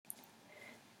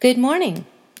Good morning.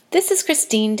 This is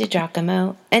Christine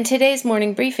DiGiacomo, and today's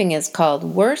morning briefing is called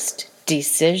Worst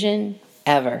Decision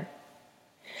Ever.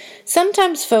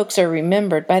 Sometimes folks are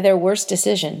remembered by their worst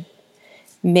decision,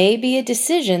 maybe a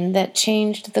decision that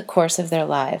changed the course of their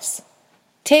lives.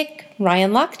 Take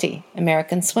Ryan Lochte,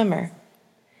 American swimmer.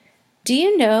 Do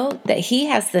you know that he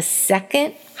has the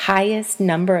second highest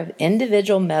number of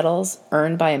individual medals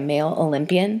earned by a male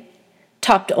Olympian,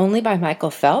 topped only by Michael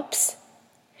Phelps?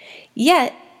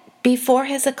 Yet, before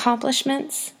his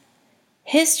accomplishments,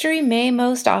 history may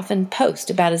most often post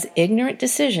about his ignorant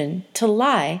decision to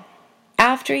lie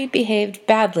after he behaved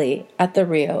badly at the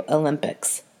Rio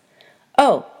Olympics.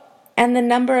 Oh, and the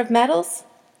number of medals?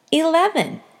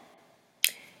 11.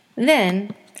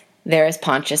 Then there is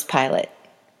Pontius Pilate.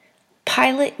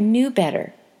 Pilate knew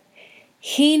better.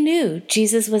 He knew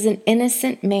Jesus was an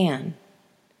innocent man.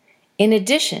 In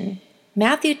addition,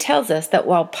 Matthew tells us that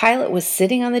while Pilate was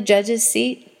sitting on the judge's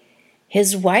seat,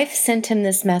 his wife sent him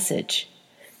this message: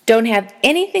 "Don't have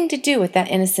anything to do with that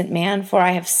innocent man, for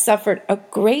I have suffered a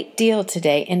great deal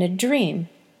today in a dream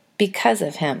because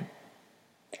of him."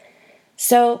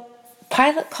 So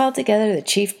Pilate called together the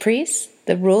chief priests,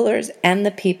 the rulers, and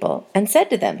the people, and said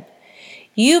to them,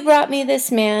 "You brought me this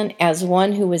man as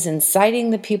one who was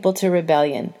inciting the people to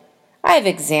rebellion. I have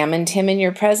examined him in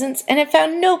your presence and have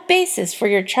found no basis for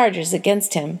your charges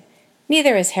against him,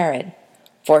 neither has Herod,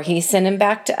 for he sent him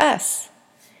back to us.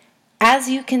 As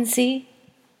you can see,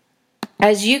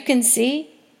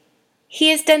 he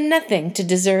has done nothing to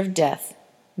deserve death.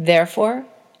 Therefore,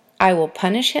 I will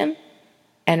punish him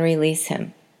and release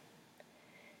him."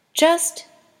 Just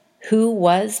who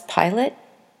was Pilate?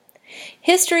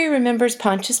 History remembers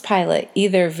Pontius Pilate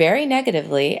either very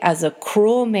negatively as a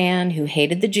cruel man who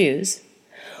hated the Jews,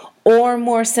 or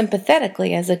more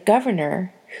sympathetically as a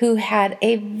governor who had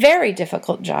a very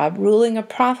difficult job ruling a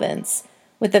province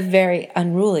with a very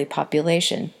unruly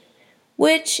population,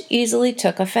 which easily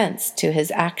took offense to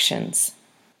his actions.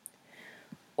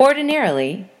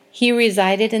 Ordinarily, he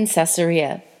resided in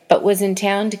Caesarea, but was in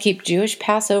town to keep Jewish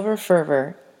Passover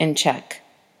fervor in check.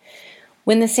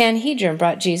 When the Sanhedrin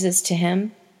brought Jesus to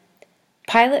him,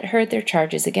 Pilate heard their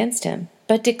charges against him,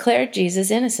 but declared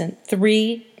Jesus innocent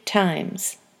 3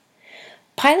 times.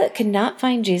 Pilate could not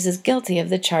find Jesus guilty of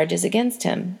the charges against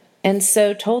him, and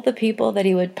so told the people that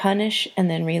he would punish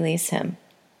and then release him.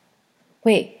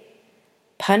 Wait,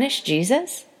 punish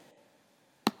Jesus?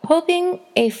 Hoping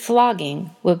a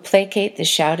flogging would placate the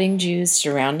shouting Jews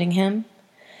surrounding him,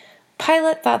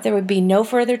 Pilate thought there would be no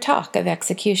further talk of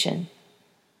execution.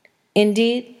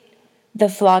 Indeed, the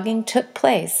flogging took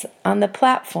place on the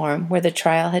platform where the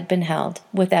trial had been held,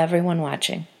 with everyone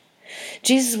watching.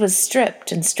 Jesus was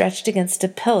stripped and stretched against a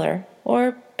pillar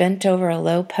or bent over a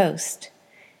low post,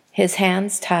 his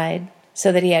hands tied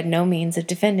so that he had no means of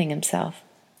defending himself.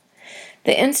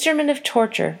 The instrument of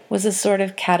torture was a sort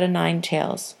of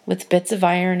cat-o'-nine-tails, with bits of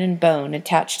iron and bone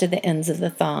attached to the ends of the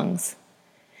thongs.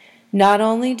 Not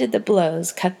only did the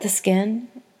blows cut the skin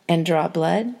and draw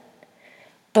blood,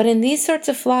 but in these sorts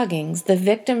of floggings, the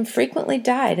victim frequently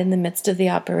died in the midst of the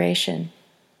operation.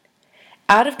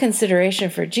 Out of consideration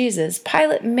for Jesus,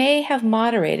 Pilate may have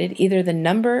moderated either the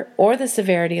number or the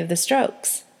severity of the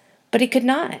strokes, but he could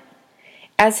not,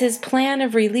 as his plan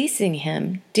of releasing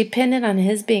him depended on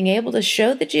his being able to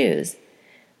show the Jews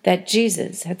that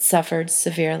Jesus had suffered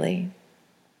severely.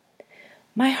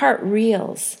 My heart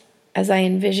reels as I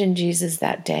envision Jesus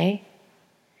that day.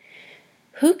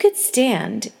 Who could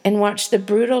stand and watch the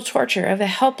brutal torture of a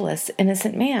helpless,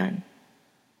 innocent man?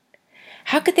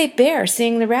 How could they bear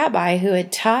seeing the rabbi who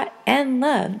had taught and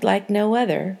loved like no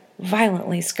other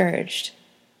violently scourged?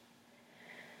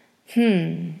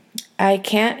 I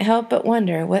can't help but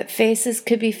wonder what faces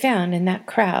could be found in that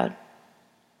crowd.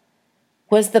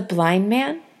 Was the blind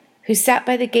man who sat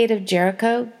by the gate of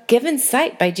Jericho given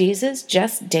sight by Jesus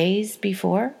just days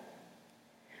before?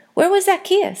 Where was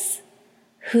Zacchaeus,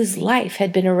 whose life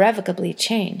had been irrevocably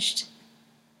changed?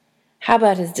 How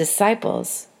about his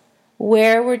disciples?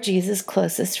 Where were Jesus'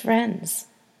 closest friends?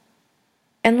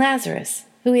 And Lazarus,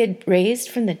 who he had raised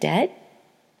from the dead?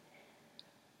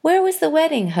 Where was the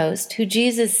wedding host who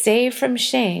Jesus saved from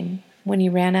shame when he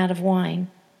ran out of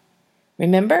wine?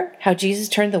 Remember how Jesus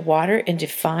turned the water into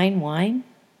fine wine?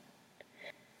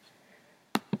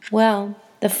 Well,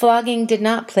 the flogging did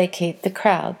not placate the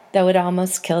crowd that would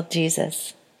almost kill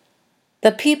Jesus.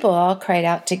 The people all cried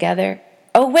out together,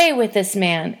 "Away with this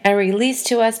man, and release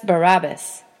to us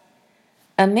Barabbas,"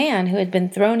 a man who had been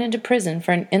thrown into prison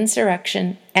for an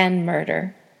insurrection and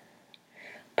murder.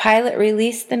 Pilate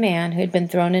released the man who had been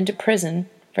thrown into prison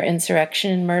for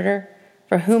insurrection and murder,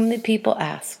 for whom the people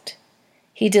asked.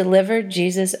 he delivered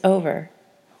Jesus over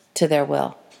to their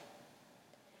will.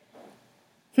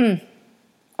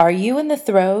 Are you in the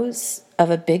throes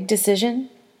of a big decision?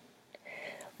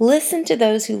 Listen to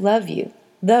those who love you,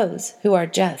 those who are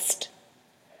just.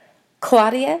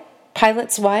 Claudia,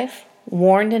 Pilate's wife,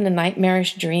 warned in a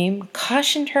nightmarish dream,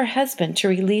 cautioned her husband to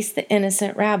release the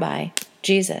innocent rabbi,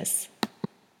 Jesus.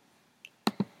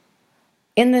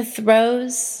 In the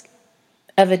throes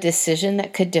of a decision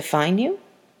that could define you,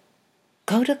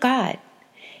 go to God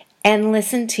and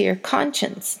listen to your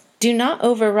conscience. Do not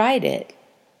override it,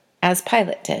 as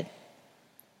Pilate did.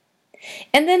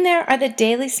 And then there are the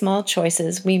daily small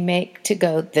choices we make to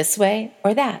go this way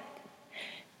or that.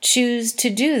 Choose to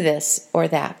do this or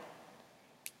that.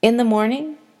 In the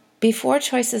morning, before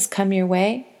choices come your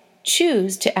way,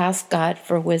 choose to ask God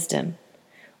for wisdom,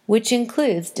 which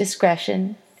includes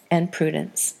discretion and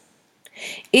prudence.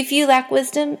 If you lack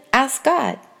wisdom, ask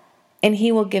God, and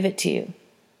He will give it to you.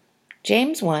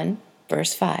 James 1,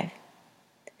 verse 5.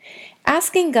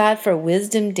 Asking God for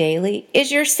wisdom daily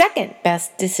is your second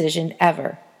best decision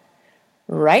ever,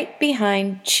 right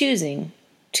behind choosing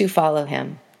to follow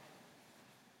Him.